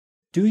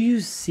Do you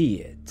see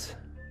it?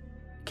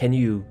 Can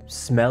you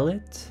smell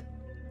it?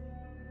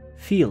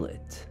 Feel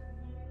it?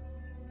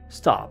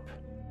 Stop.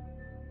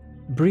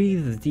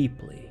 Breathe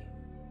deeply.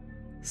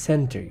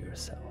 Center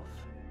yourself.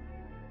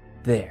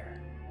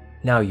 There.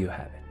 Now you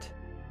have it.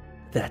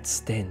 That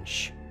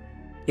stench.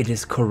 It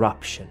is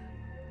corruption.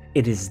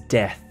 It is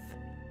death.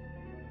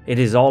 It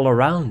is all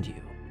around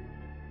you.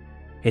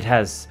 It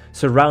has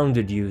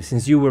surrounded you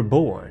since you were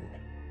born.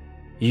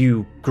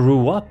 You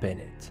grew up in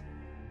it.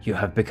 You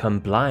have become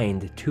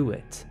blind to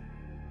it.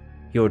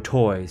 Your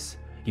toys,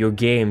 your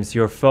games,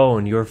 your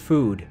phone, your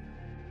food,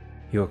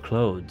 your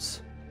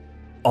clothes.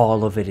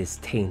 All of it is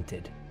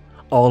tainted.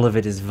 All of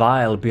it is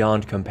vile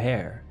beyond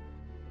compare.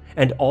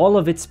 And all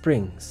of it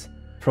springs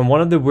from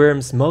one of the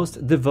worm's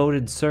most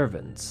devoted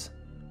servants,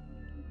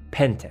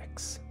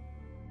 Pentex.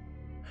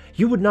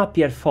 You would not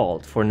be at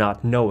fault for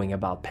not knowing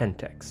about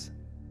Pentex.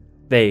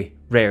 They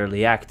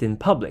rarely act in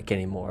public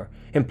anymore,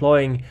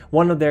 employing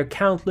one of their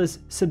countless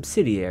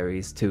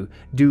subsidiaries to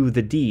do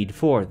the deed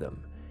for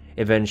them,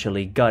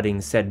 eventually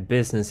gutting said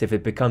business if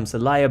it becomes a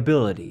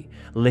liability,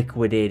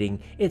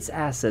 liquidating its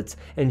assets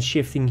and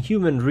shifting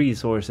human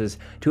resources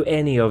to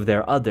any of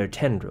their other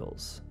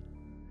tendrils.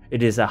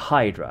 It is a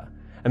hydra,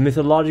 a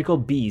mythological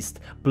beast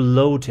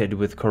bloated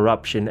with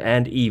corruption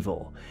and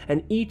evil,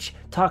 and each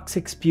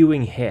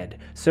toxic-spewing head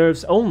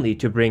serves only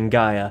to bring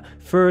Gaia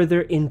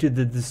further into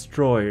the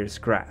Destroyer's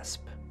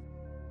grasp.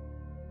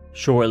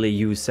 Surely,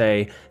 you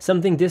say,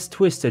 something this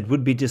twisted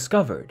would be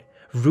discovered,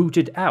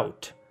 rooted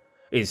out.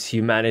 Is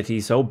humanity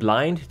so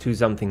blind to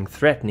something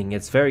threatening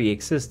its very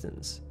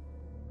existence?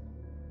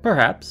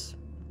 Perhaps.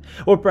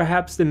 Or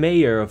perhaps the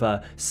mayor of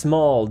a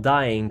small,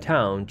 dying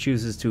town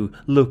chooses to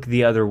look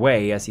the other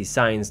way as he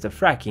signs the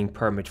fracking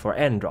permit for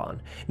Endron,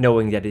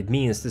 knowing that it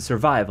means the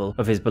survival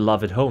of his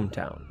beloved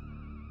hometown.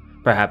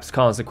 Perhaps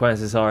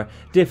consequences are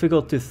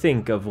difficult to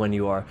think of when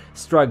you are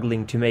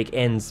struggling to make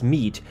ends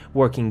meet,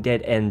 working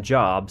dead-end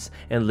jobs,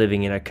 and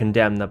living in a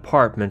condemned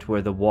apartment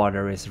where the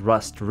water is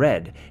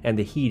rust-red and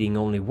the heating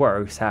only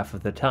works half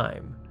of the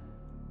time.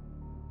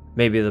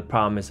 Maybe the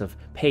promise of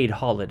paid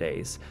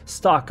holidays,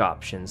 stock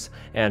options,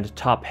 and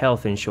top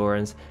health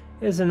insurance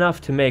is enough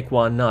to make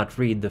one not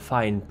read the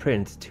fine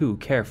print too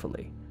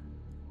carefully.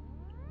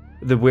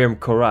 The worm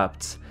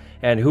corrupts,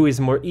 and who is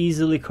more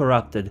easily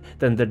corrupted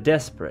than the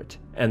desperate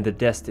and the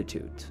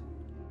destitute?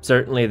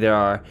 Certainly there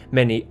are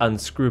many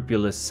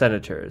unscrupulous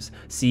senators,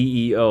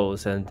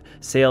 CEOs, and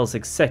sales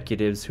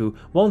executives who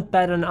won't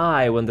bat an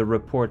eye when the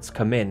reports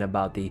come in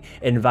about the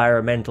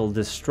environmental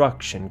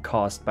destruction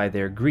caused by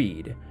their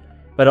greed.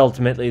 But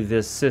ultimately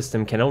this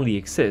system can only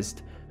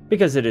exist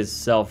because it is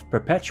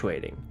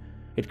self-perpetuating.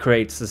 It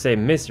creates the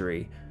same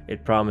misery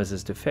it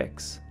promises to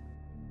fix.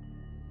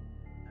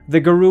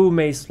 The Guru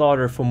may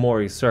slaughter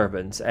Fomori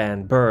servants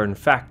and burn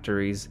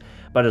factories,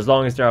 but as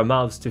long as there are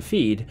mouths to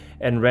feed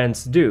and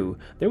rents due,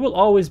 there will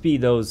always be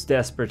those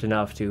desperate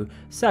enough to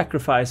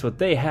sacrifice what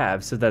they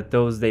have so that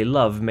those they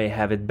love may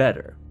have it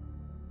better.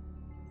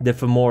 The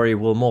Fomori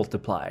will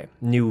multiply,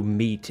 new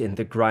meat in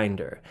the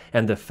grinder,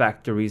 and the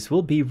factories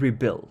will be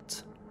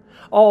rebuilt.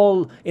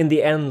 All in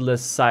the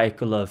endless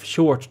cycle of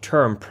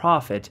short-term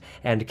profit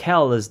and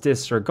callous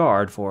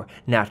disregard for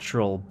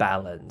natural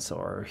balance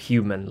or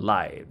human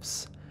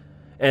lives.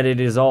 And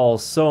it is all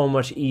so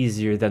much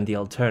easier than the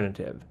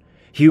alternative.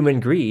 Human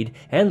greed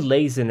and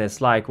laziness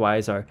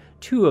likewise are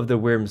two of the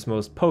worm's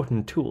most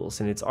potent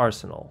tools in its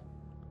arsenal.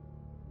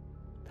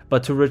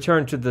 But to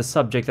return to the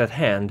subject at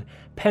hand,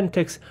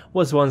 Pentex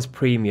was once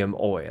premium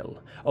oil,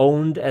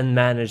 owned and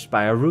managed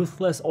by a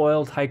ruthless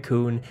oil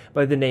tycoon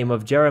by the name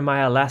of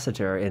Jeremiah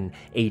Lasseter in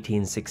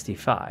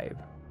 1865.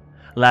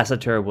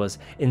 Lasseter was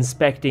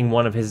inspecting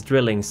one of his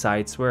drilling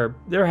sites where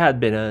there had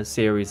been a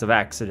series of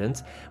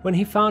accidents when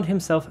he found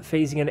himself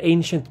facing an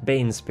ancient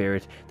Bane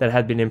spirit that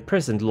had been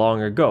imprisoned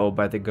long ago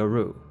by the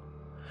Guru.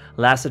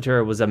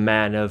 Lasseter was a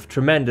man of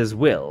tremendous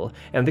will,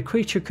 and the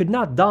creature could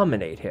not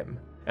dominate him,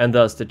 and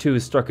thus the two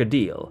struck a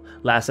deal,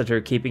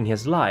 Lasseter keeping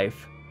his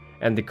life,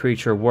 and the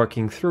creature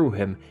working through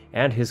him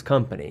and his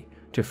company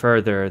to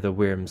further the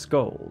worm's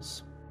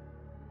goals.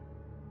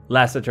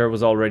 Lasseter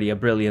was already a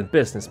brilliant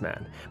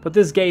businessman, but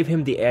this gave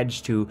him the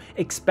edge to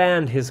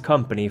expand his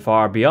company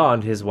far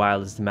beyond his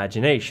wildest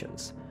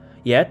imaginations.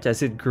 Yet,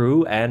 as it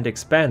grew and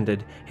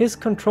expanded, his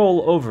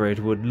control over it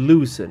would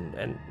loosen,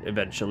 and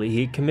eventually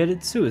he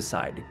committed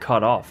suicide,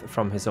 cut off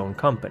from his own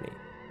company.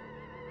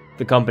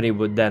 The company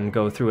would then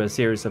go through a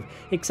series of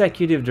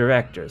executive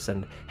directors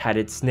and had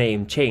its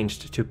name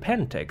changed to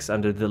Pentex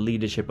under the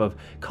leadership of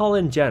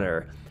Colin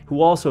Jenner,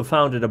 who also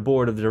founded a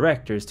board of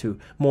directors to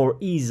more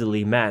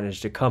easily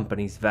manage the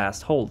company's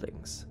vast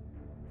holdings.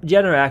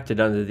 Jenner acted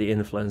under the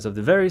influence of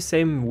the very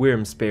same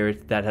worm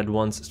spirit that had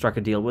once struck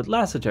a deal with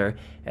Lasseter,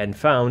 and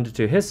found,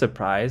 to his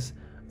surprise,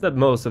 that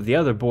most of the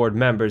other board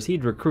members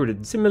he'd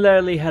recruited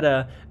similarly had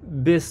a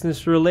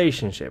business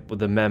relationship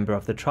with a member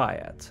of the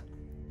Triad.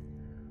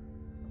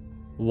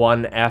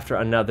 One after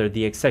another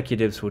the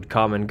executives would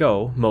come and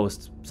go,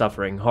 most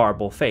suffering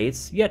horrible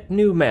fates, yet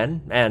new men,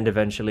 and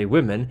eventually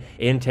women,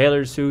 in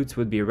tailored suits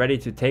would be ready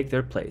to take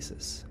their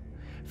places.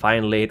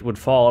 Finally, it would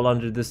fall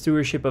under the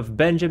stewardship of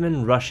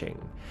Benjamin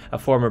Rushing, a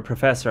former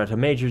professor at a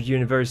major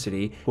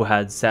university who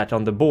had sat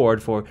on the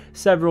board for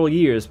several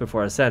years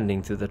before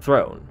ascending to the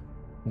throne.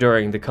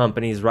 During the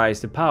company's rise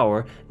to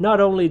power,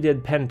 not only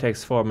did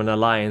Pentex form an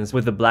alliance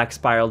with the Black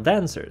Spiral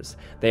Dancers,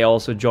 they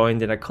also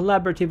joined in a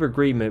collaborative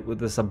agreement with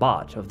the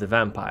Sabbat of the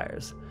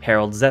Vampires,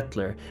 Harold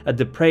Zettler, a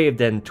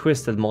depraved and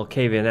twisted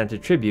Malkavian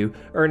anti-tribu,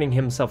 earning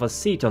himself a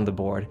seat on the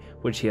board,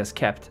 which he has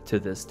kept to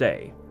this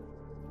day.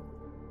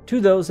 To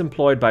those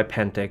employed by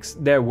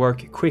Pentex, their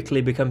work quickly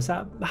becomes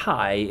a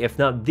high, if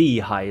not the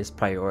highest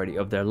priority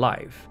of their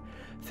life.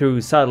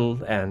 Through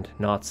subtle and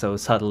not so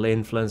subtle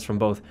influence from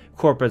both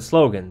corporate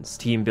slogans,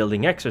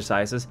 team-building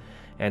exercises,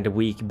 and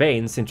weak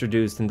banes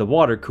introduced in the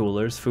water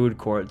coolers, food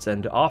courts,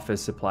 and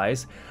office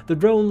supplies, the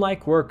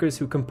drone-like workers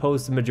who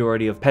compose the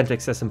majority of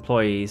Pentex's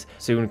employees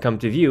soon come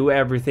to view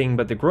everything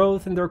but the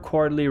growth in their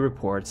quarterly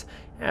reports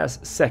as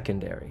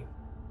secondary.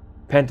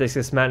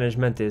 Pentex's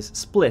management is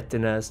split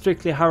in a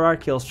strictly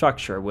hierarchical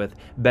structure, with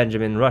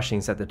Benjamin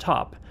Rushing at the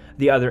top,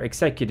 the other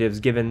executives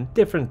given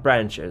different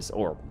branches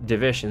or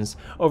divisions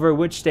over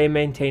which they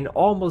maintain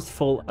almost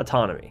full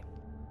autonomy.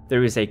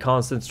 There is a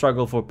constant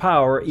struggle for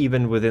power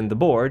even within the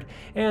board,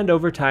 and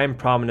over time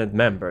prominent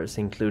members,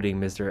 including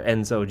Mr.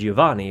 Enzo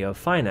Giovanni of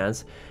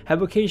Finance,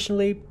 have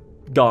occasionally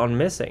gone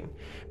missing,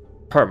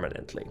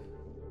 permanently.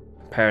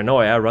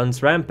 Paranoia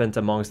runs rampant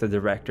amongst the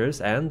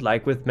directors, and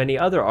like with many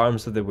other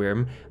arms of the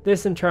Wyrm,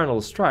 this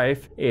internal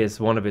strife is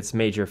one of its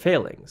major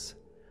failings.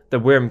 The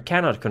Wyrm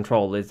cannot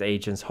control its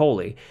agents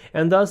wholly,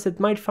 and thus it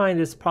might find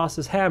its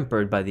process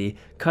hampered by the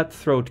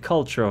cutthroat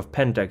culture of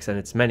Pentex and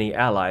its many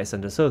allies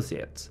and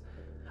associates.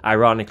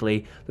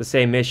 Ironically, the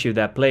same issue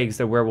that plagues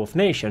the Werewolf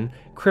Nation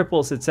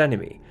cripples its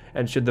enemy,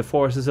 and should the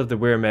forces of the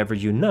Wyrm ever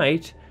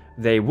unite,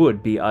 they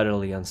would be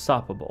utterly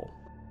unstoppable.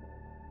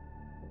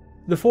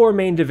 The four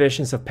main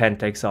divisions of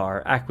Pentex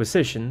are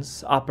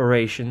Acquisitions,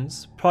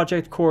 Operations,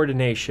 Project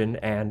Coordination,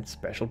 and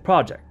Special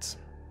Projects.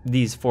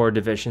 These four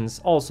divisions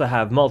also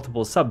have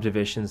multiple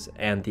subdivisions,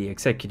 and the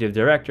Executive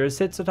Director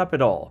sits atop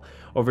it all,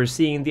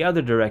 overseeing the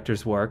other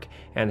directors' work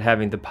and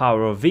having the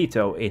power of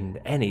veto in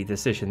any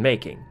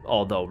decision-making,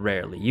 although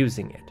rarely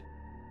using it.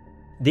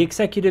 The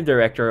Executive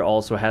Director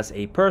also has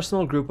a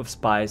personal group of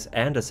spies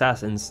and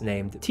assassins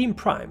named Team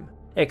Prime,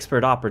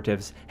 expert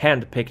operatives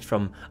handpicked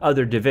from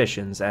other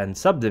divisions and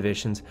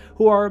subdivisions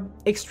who are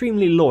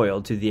extremely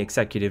loyal to the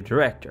Executive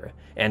Director,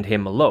 and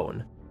him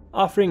alone,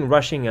 offering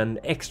Rushing an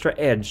extra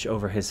edge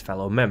over his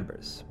fellow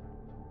members.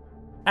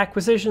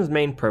 Acquisition's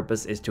main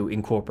purpose is to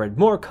incorporate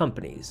more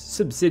companies,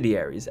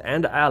 subsidiaries,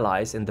 and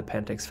allies in the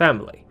Pentex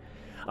family.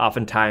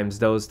 Oftentimes,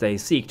 those they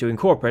seek to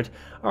incorporate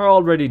are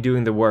already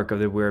doing the work of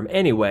the Wyrm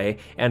anyway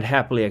and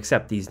happily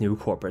accept these new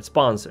corporate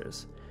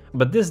sponsors.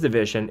 But this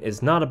division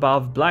is not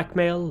above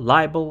blackmail,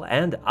 libel,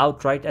 and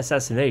outright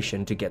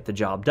assassination to get the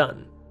job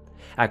done.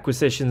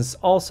 Acquisitions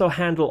also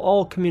handle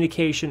all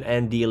communication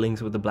and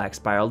dealings with the Black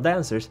Spiral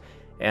Dancers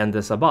and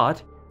the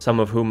Sabbat, some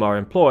of whom are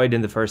employed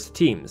in the first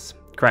teams,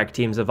 crack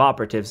teams of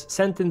operatives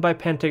sent in by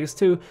Pentex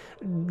to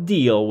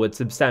deal with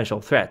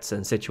substantial threats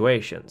and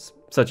situations,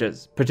 such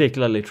as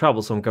particularly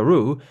troublesome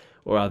Garou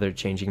or other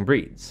changing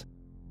breeds.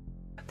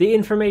 The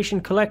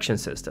Information Collection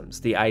Systems,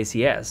 the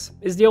ICS,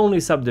 is the only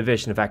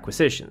subdivision of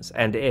Acquisitions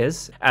and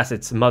is, as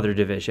its mother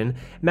division,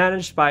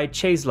 managed by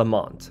Chase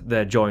Lamont,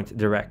 the Joint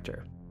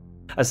Director.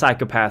 A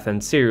psychopath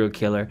and serial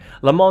killer,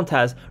 Lamont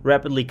has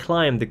rapidly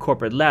climbed the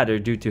corporate ladder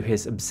due to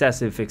his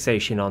obsessive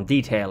fixation on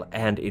detail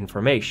and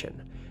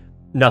information.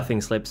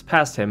 Nothing slips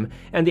past him,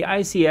 and the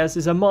ICS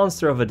is a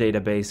monster of a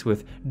database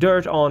with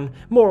dirt on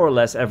more or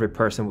less every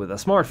person with a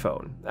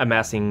smartphone,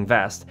 amassing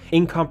vast,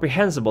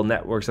 incomprehensible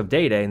networks of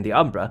data in the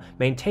Umbra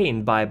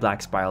maintained by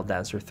Black Spiral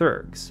Dancer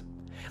Thurgs.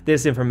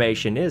 This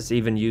information is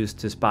even used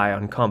to spy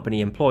on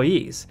company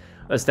employees,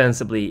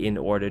 ostensibly in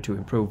order to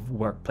improve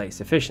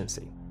workplace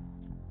efficiency.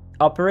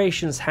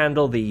 Operations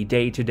handle the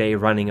day-to-day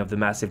running of the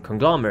massive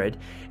conglomerate,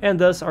 and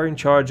thus are in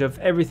charge of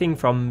everything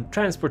from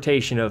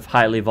transportation of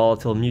highly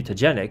volatile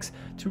mutagenics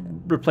to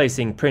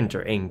replacing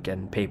printer ink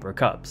and paper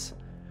cups.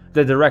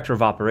 The Director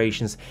of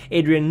Operations,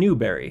 Adrian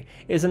Newberry,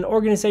 is an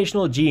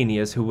organizational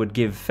genius who would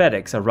give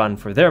FedEx a run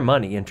for their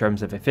money in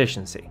terms of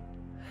efficiency.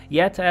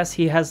 Yet, as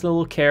he has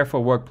little care for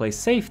workplace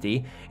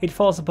safety, it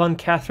falls upon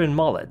Catherine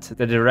Mollett,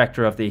 the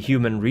director of the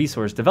Human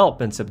Resource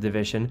Development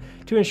Subdivision,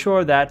 to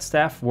ensure that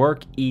staff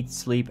work, eat,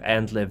 sleep,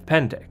 and live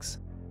Pentex.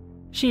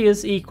 She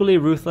is equally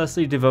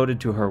ruthlessly devoted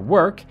to her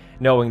work,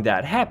 knowing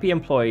that happy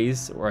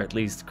employees, or at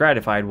least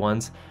gratified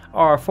ones,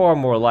 are far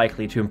more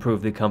likely to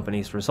improve the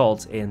company's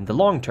results in the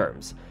long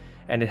terms,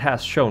 and it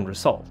has shown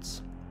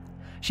results.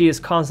 She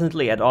is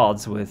constantly at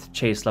odds with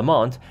Chase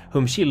Lamont,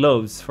 whom she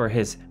loathes for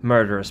his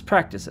murderous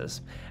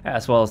practices,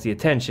 as well as the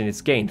attention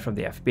it's gained from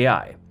the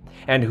FBI,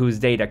 and whose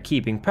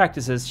data-keeping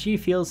practices she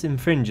feels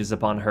infringes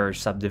upon her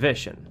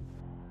subdivision.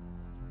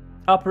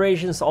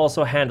 Operations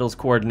also handles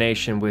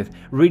coordination with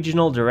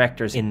regional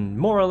directors in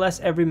more or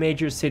less every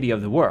major city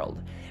of the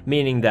world,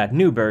 meaning that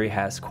Newberry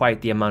has quite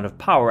the amount of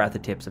power at the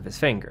tips of his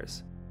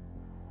fingers.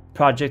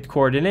 Project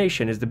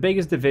Coordination is the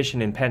biggest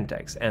division in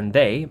Pentex, and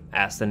they,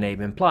 as the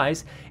name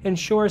implies,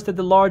 ensures that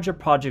the larger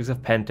projects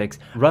of Pentex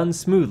run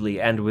smoothly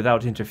and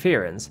without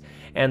interference,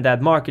 and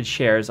that market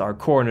shares are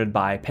cornered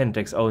by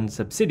Pentex-owned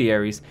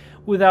subsidiaries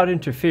without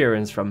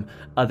interference from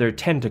other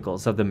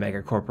tentacles of the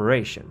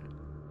megacorporation.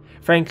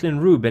 Franklin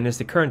Rubin is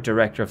the current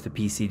director of the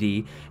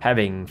PCD,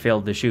 having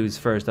filled the shoes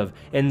first of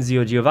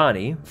Enzio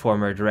Giovanni,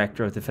 former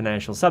director of the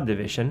financial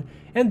subdivision,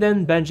 and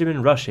then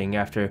Benjamin Rushing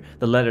after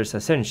the latter's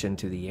ascension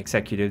to the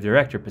executive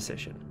director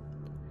position.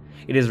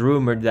 It is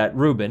rumored that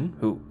Rubin,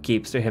 who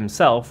keeps to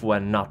himself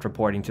when not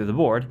reporting to the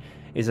board,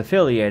 is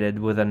affiliated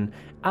with an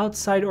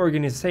outside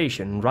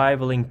organization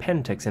rivaling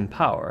Pentex in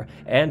power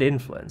and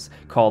influence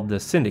called the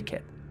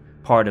Syndicate,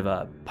 part of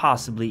a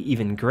possibly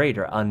even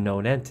greater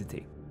unknown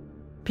entity.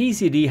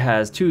 PCD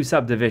has two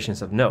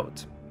subdivisions of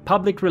note,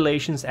 Public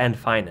Relations and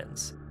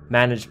Finance,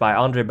 managed by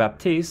Andre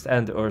Baptiste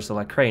and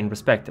Ursula Crane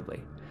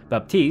respectively.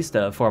 Baptiste,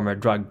 a former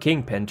drug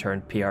kingpin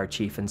turned PR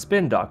chief and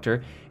spin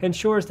doctor,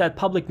 ensures that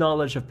public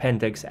knowledge of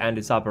Pentex and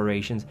its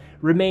operations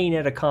remain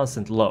at a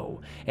constant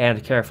low,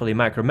 and carefully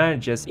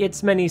micromanages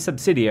its many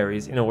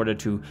subsidiaries in order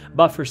to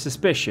buffer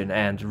suspicion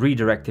and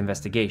redirect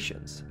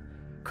investigations.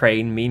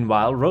 Crane,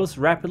 meanwhile, rose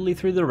rapidly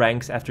through the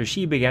ranks after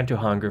she began to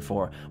hunger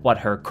for what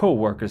her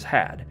co-workers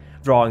had,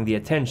 drawing the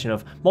attention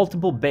of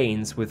multiple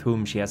Banes with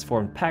whom she has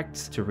formed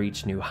pacts to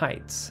reach new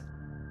heights.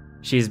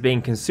 She is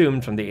being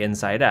consumed from the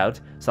inside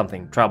out,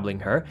 something troubling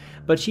her,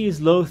 but she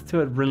is loath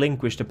to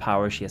relinquish the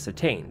power she has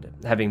attained,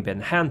 having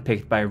been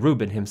handpicked by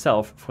Rubin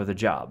himself for the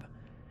job.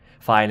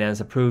 Finance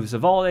approves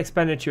of all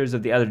expenditures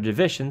of the other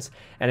divisions,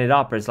 and it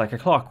operates like a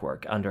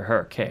clockwork under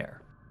her care.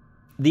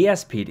 The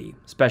SPD,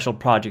 Special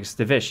Projects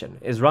Division,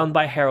 is run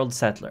by Harold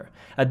Settler,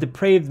 a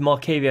depraved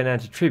Malkavian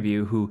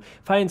antitribu who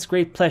finds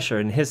great pleasure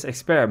in his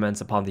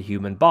experiments upon the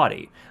human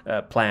body,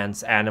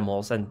 plants,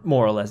 animals, and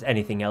more or less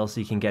anything else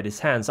he can get his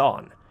hands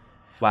on.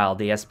 While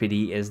the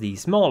SPD is the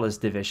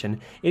smallest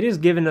division, it is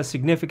given a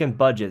significant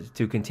budget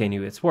to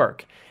continue its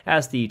work,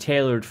 as the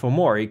tailored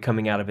Fomori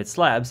coming out of its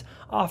labs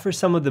offers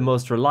some of the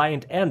most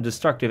reliant and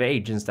destructive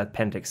agents that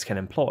Pentex can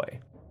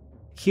employ.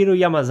 Hiro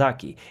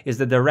Yamazaki is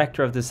the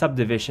director of the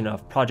subdivision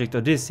of Project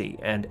Odyssey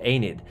and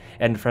Aenid,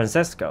 and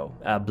Francesco,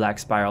 a Black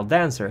Spiral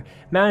dancer,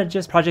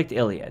 manages Project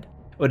Iliad.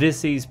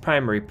 Odyssey's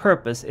primary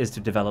purpose is to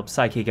develop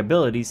psychic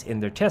abilities in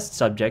their test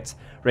subjects,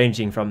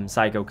 ranging from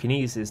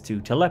psychokinesis to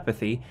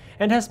telepathy,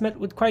 and has met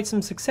with quite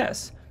some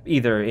success,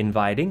 either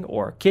inviting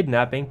or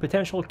kidnapping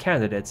potential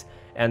candidates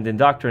and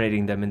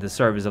indoctrinating them in the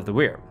service of the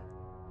Wyrm.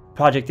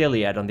 Project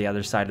Iliad, on the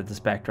other side of the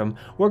spectrum,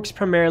 works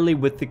primarily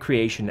with the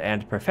creation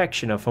and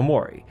perfection of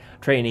Fomori,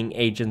 training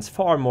agents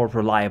far more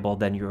reliable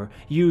than your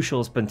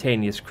usual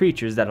spontaneous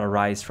creatures that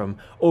arise from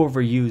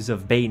overuse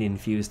of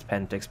Bane-infused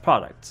Pentex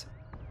products.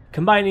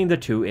 Combining the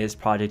two is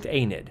Project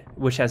Aenid,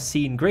 which has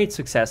seen great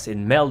success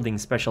in melding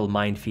special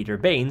mind-feeder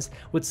Banes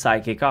with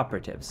psychic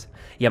operatives,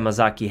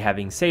 Yamazaki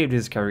having saved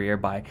his career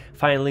by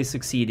finally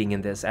succeeding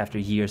in this after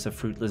years of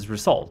fruitless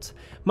results,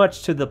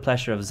 much to the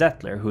pleasure of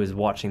Zettler, who is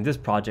watching this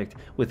project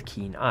with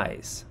keen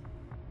eyes.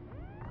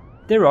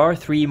 There are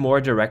 3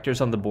 more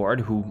directors on the board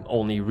who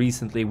only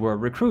recently were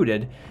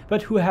recruited,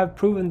 but who have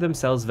proven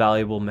themselves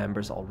valuable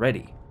members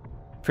already.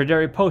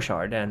 Frederick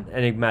Pochard, an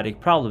enigmatic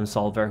problem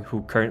solver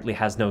who currently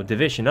has no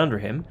division under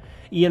him,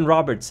 Ian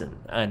Robertson,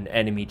 an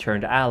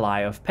enemy-turned-ally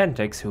of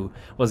Pentex who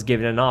was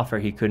given an offer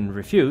he couldn't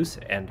refuse,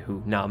 and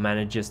who now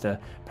manages the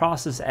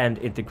Process and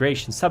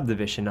Integration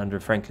subdivision under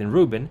Franklin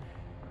Rubin,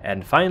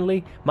 and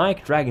finally,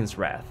 Mike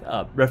Dragonswrath,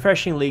 a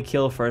refreshingly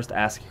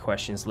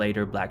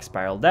kill-first-ask-questions-later Black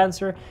Spiral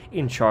dancer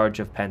in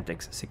charge of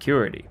Pentex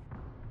security.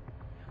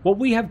 What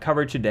we have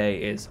covered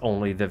today is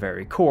only the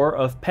very core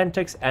of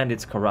Pentex and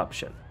its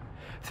corruption.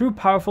 Through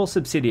powerful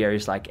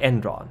subsidiaries like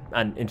Endron,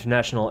 an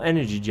international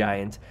energy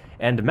giant,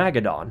 and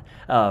Magadon,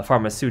 a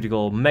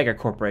pharmaceutical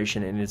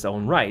megacorporation in its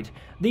own right,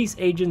 these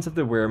agents of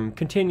the Wyrm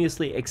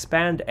continuously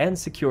expand and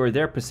secure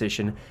their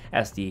position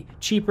as the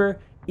cheaper,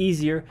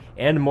 easier,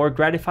 and more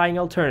gratifying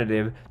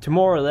alternative to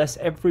more or less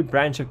every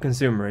branch of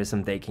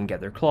consumerism they can get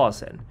their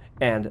claws in,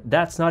 and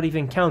that's not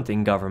even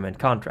counting government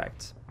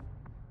contracts.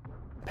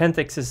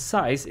 Pentex's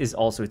size is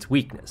also its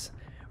weakness.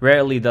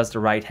 Rarely does the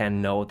right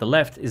hand know what the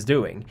left is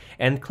doing,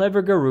 and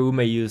clever Garou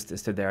may use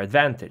this to their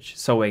advantage,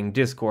 sowing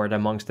discord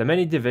amongst the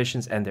many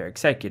divisions and their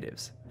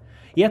executives.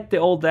 Yet the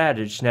old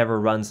adage never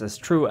runs as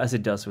true as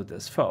it does with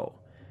this foe.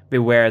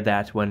 Beware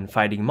that when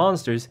fighting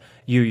monsters,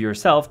 you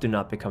yourself do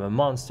not become a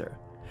monster.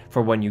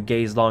 For when you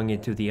gaze long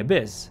into the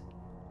abyss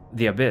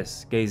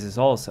gazes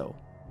also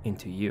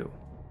into you.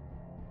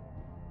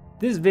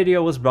 This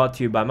video was brought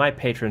to you by my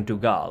patron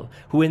Dugal,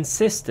 who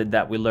insisted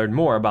that we learn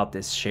more about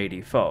this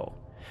shady foe.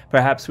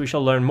 Perhaps we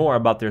shall learn more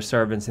about their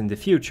servants in the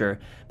future,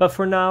 but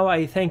for now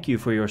I thank you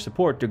for your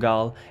support,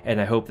 Dugal,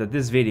 and I hope that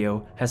this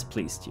video has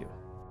pleased you.